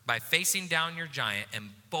work by facing down your giant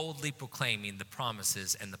and boldly proclaiming the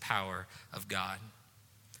promises and the power of God.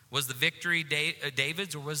 Was the victory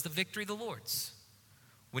David's, or was the victory the Lord's?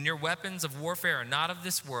 When your weapons of warfare are not of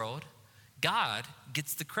this world, God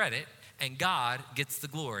gets the credit and God gets the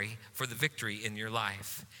glory for the victory in your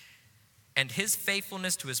life. And his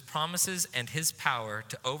faithfulness to his promises and his power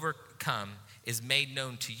to overcome is made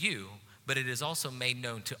known to you, but it is also made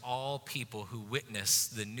known to all people who witness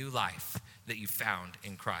the new life that you found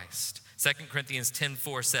in Christ. 2 Corinthians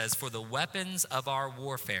 10:4 says, for the weapons of our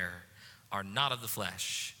warfare are not of the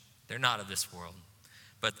flesh, they're not of this world,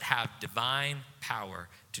 but have divine power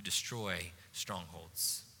to destroy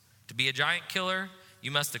strongholds. To be a giant killer, you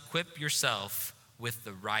must equip yourself with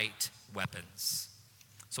the right weapons.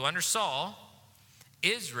 So under Saul,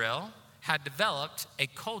 Israel had developed a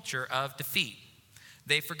culture of defeat.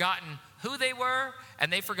 They've forgotten who they were,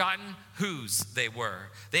 and they've forgotten whose they were.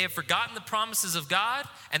 They had forgotten the promises of God,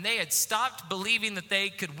 and they had stopped believing that they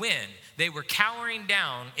could win. They were cowering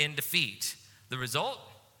down in defeat. The result,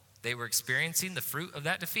 they were experiencing the fruit of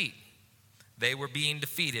that defeat. They were being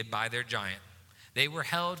defeated by their giant. They were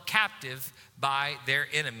held captive by their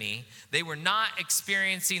enemy. They were not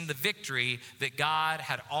experiencing the victory that God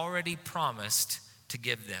had already promised to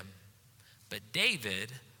give them. But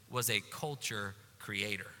David was a culture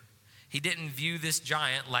creator. He didn't view this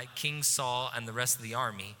giant like King Saul and the rest of the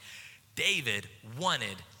army. David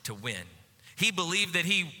wanted to win. He believed that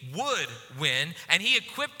he would win, and he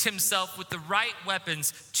equipped himself with the right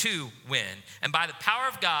weapons to win. And by the power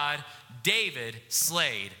of God, David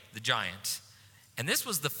slayed the giant. And this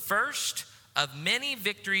was the first of many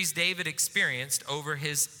victories David experienced over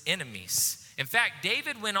his enemies. In fact,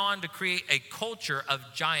 David went on to create a culture of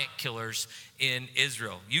giant killers in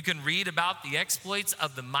Israel. You can read about the exploits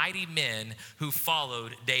of the mighty men who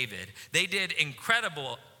followed David. They did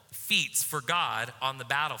incredible feats for God on the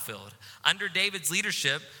battlefield. Under David's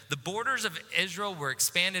leadership, the borders of Israel were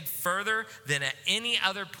expanded further than at any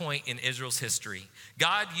other point in Israel's history.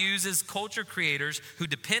 God uses culture creators who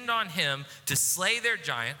depend on him to slay their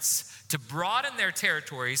giants, to broaden their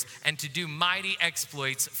territories, and to do mighty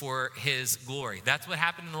exploits for his glory. That's what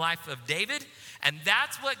happened in the life of David, and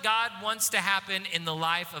that's what God wants to happen in the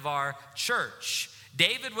life of our church.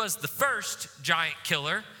 David was the first giant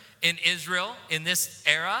killer in Israel in this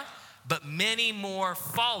era, but many more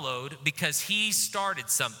followed because he started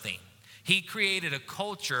something. He created a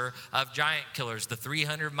culture of giant killers, the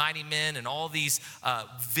 300 mighty men and all these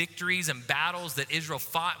victories and battles that Israel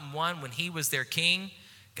fought and won when he was their king.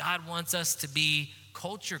 God wants us to be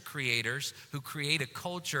culture creators who create a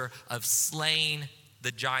culture of slaying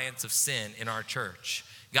the giants of sin in our church.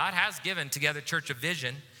 God has given Together Church a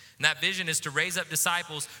vision, and that vision is to raise up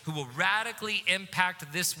disciples who will radically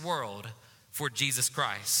impact this world for Jesus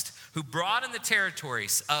Christ, who broaden the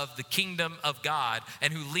territories of the kingdom of God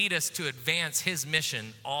and who lead us to advance his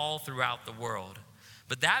mission all throughout the world.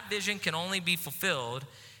 But that vision can only be fulfilled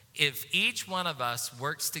if each one of us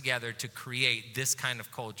works together to create this kind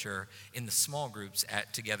of culture in the small groups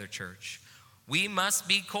at Together Church. We must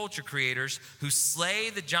be culture creators who slay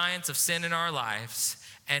the giants of sin in our lives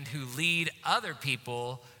and who lead other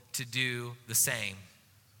people to do the same.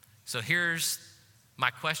 So here's my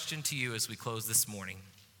question to you as we close this morning.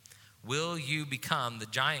 Will you become the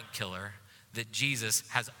giant killer that Jesus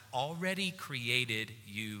has already created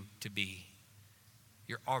you to be?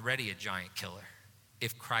 You're already a giant killer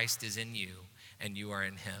if Christ is in you and you are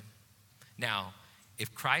in him. Now,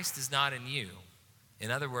 if Christ is not in you,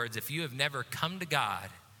 in other words, if you have never come to God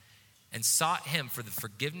and sought him for the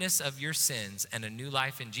forgiveness of your sins and a new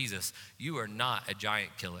life in Jesus, you are not a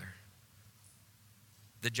giant killer.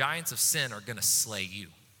 The giants of sin are going to slay you.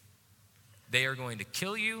 They are going to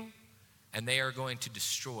kill you, and they are going to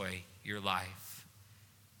destroy your life.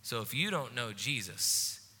 So if you don't know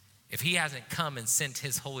Jesus, if he hasn't come and sent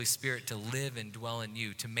his Holy Spirit to live and dwell in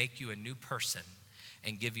you, to make you a new person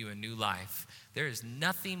and give you a new life, there is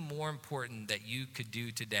nothing more important that you could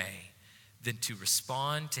do today than to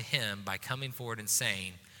respond to him by coming forward and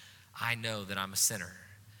saying, I know that I'm a sinner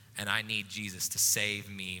and I need Jesus to save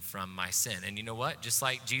me from my sin. And you know what? Just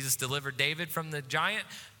like Jesus delivered David from the giant,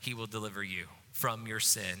 he will deliver you from your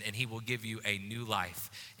sin and he will give you a new life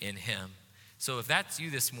in him. So if that's you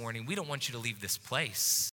this morning, we don't want you to leave this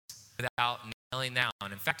place without kneeling down.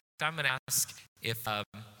 In fact, I'm going to ask if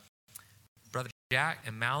Brother Jack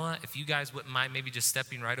and Mala, if you guys wouldn't mind maybe just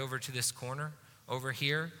stepping right over to this corner over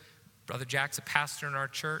here. Brother Jack's a pastor in our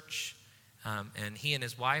church, and he and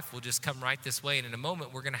his wife will just come right this way. And in a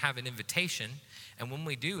moment, we're going to have an invitation. And when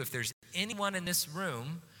we do, if there's anyone in this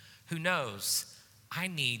room who knows, I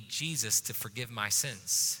need Jesus to forgive my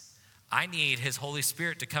sins. I need his Holy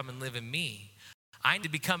Spirit to come and live in me. I need to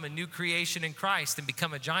become a new creation in Christ and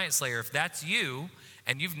become a giant slayer. If that's you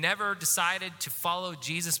and you've never decided to follow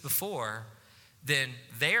Jesus before, then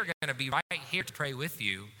they are going to be right here to pray with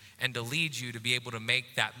you and to lead you to be able to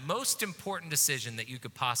make that most important decision that you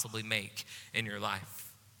could possibly make in your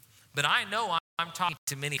life. But I know I'm talking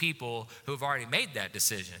to many people who have already made that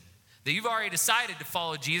decision, that you've already decided to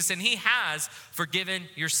follow Jesus and he has forgiven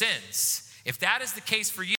your sins. If that is the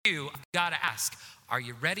case for you, I've got to ask, are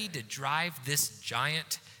you ready to drive this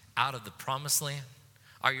giant out of the promised land?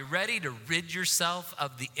 Are you ready to rid yourself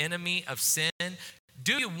of the enemy of sin?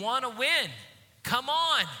 Do you want to win? Come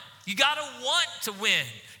on. You got to want to win.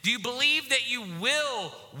 Do you believe that you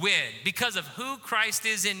will win because of who Christ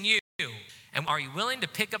is in you? And are you willing to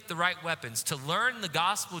pick up the right weapons to learn the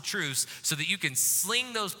gospel truths so that you can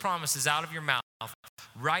sling those promises out of your mouth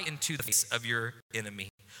right into the face of your enemy?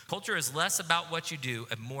 Culture is less about what you do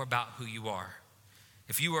and more about who you are.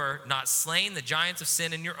 If you are not slaying the giants of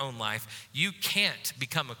sin in your own life, you can't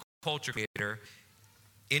become a culture creator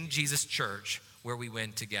in Jesus' church where we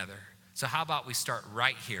win together. So how about we start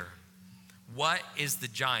right here? What is the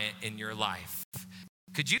giant in your life?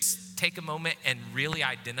 Could you take a moment and really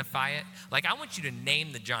identify it? Like, I want you to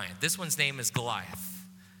name the giant. This one's name is Goliath.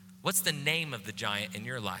 What's the name of the giant in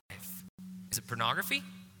your life? Is it pornography?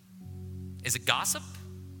 Is it gossip?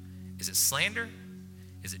 Is it slander?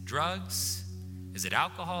 Is it drugs? Is it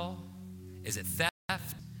alcohol? Is it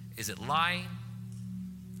theft? Is it lying?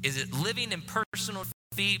 Is it living in personal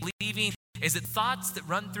defeat, believing? Is it thoughts that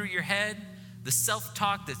run through your head? The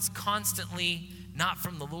self-talk that's constantly not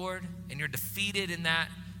from the Lord, and you're defeated in that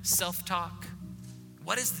self-talk?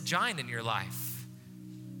 What is the giant in your life?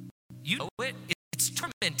 You know it. It's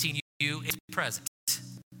tormenting you. It's present.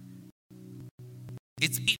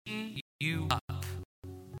 It's beating you up.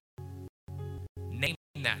 Name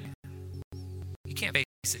that. You can't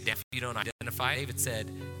face it down if you don't identify it. David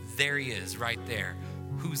said, there he is right there.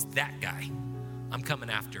 Who's that guy? I'm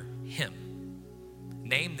coming after him.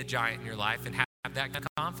 Name the giant in your life and have that kind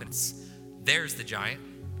of confidence. There's the giant.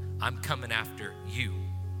 I'm coming after you.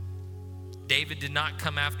 David did not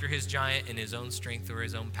come after his giant in his own strength or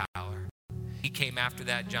his own power. He came after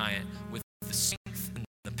that giant with the strength and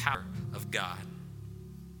the power of God.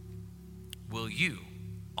 Will you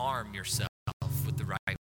arm yourself with the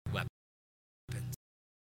right weapons?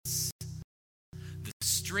 The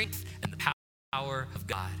strength and the power of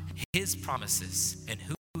God, his promises, and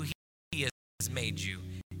who he has made you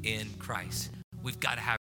in Christ. We've got to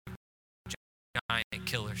have giant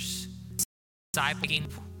killers. Siding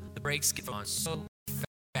the brakes get on so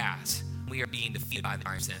fast. We are being defeated by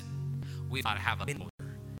the sin. We've got to have a mentor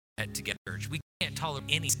to get church. We can't tolerate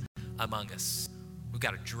any among us. We've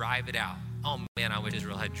got to drive it out. Oh man, I wish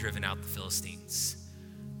Israel had driven out the Philistines.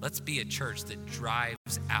 Let's be a church that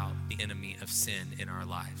drives out the enemy of sin in our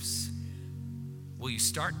lives. Will you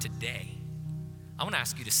start today? I want to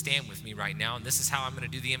ask you to stand with me right now, and this is how I'm going to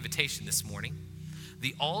do the invitation this morning.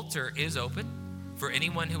 The altar is open for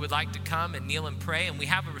anyone who would like to come and kneel and pray, and we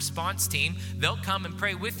have a response team. They'll come and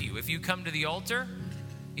pray with you. If you come to the altar,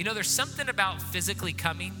 you know, there's something about physically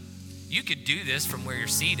coming. You could do this from where you're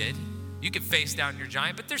seated. You could face down your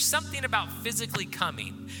giant, but there's something about physically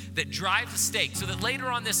coming that drives a stake so that later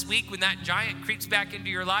on this week, when that giant creeps back into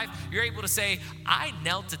your life, you're able to say, I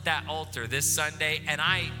knelt at that altar this Sunday and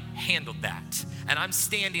I handled that. And I'm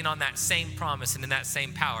standing on that same promise and in that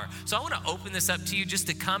same power. So I want to open this up to you just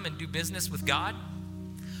to come and do business with God.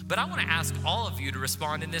 But I want to ask all of you to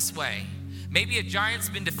respond in this way. Maybe a giant's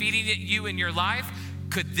been defeating you in your life.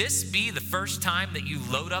 Could this be the first time that you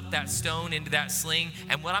load up that stone into that sling,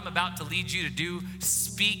 and what I'm about to lead you to do,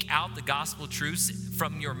 speak out the gospel truths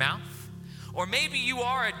from your mouth? Or maybe you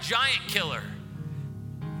are a giant killer.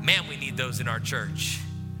 Man, we need those in our church.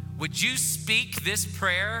 Would you speak this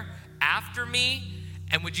prayer after me,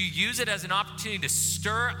 and would you use it as an opportunity to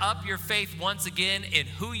stir up your faith once again in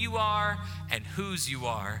who you are and whose you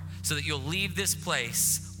are, so that you'll leave this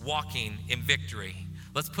place walking in victory?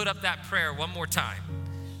 Let's put up that prayer one more time.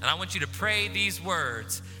 And I want you to pray these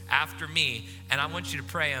words after me, and I want you to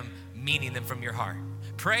pray them meaning them from your heart.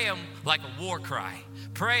 Pray them like a war cry.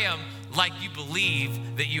 Pray them like you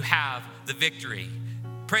believe that you have the victory.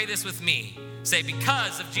 Pray this with me. Say,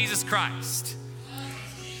 because of Jesus Christ,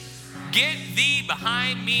 get thee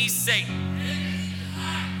behind me, Satan.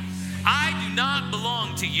 I do not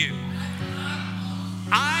belong to you.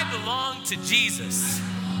 I belong to Jesus.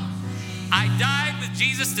 I died with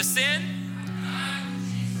Jesus to sin,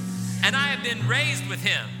 and I have been raised with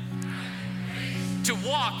him to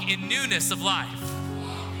walk in newness of life.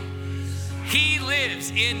 He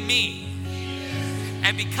lives in me,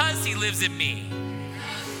 and because he lives in me,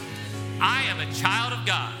 I am a child of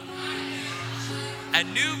God, a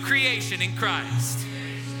new creation in Christ,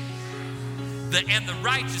 and the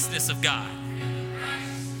righteousness of God.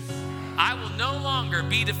 I will no longer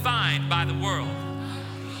be defined by the world,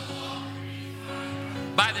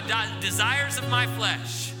 by the desires of my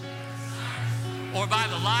flesh, or by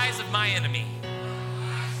the lies of my enemy.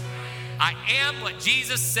 I am what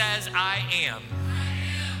Jesus says I am.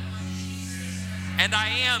 And I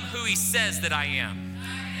am who he says that I am.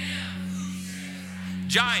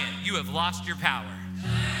 Giant, you have lost your power.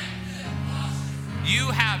 You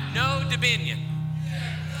have no dominion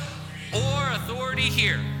or authority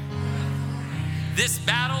here. This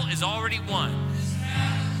battle is already won.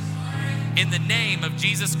 In the name of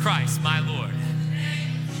Jesus Christ, my Lord.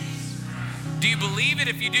 Do you believe it?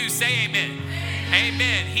 If you do, say amen.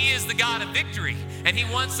 Amen. He is the God of victory, and he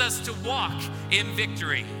wants us to walk in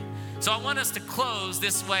victory. So I want us to close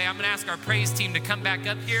this way. I'm going to ask our praise team to come back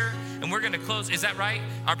up here, and we're going to close. Is that right?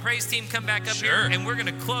 Our praise team come back up here, and we're going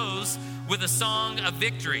to close with a song of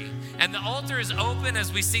victory. And the altar is open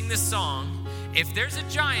as we sing this song. If there's a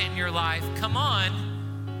giant in your life, come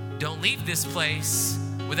on. Don't leave this place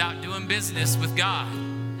without doing business with God.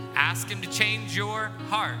 Ask him to change your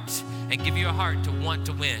heart and give you a heart to want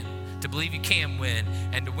to win, to believe you can win,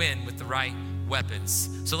 and to win with the right weapons.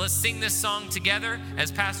 So let's sing this song together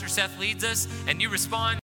as Pastor Seth leads us, and you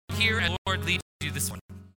respond here, and the Lord leads you this morning.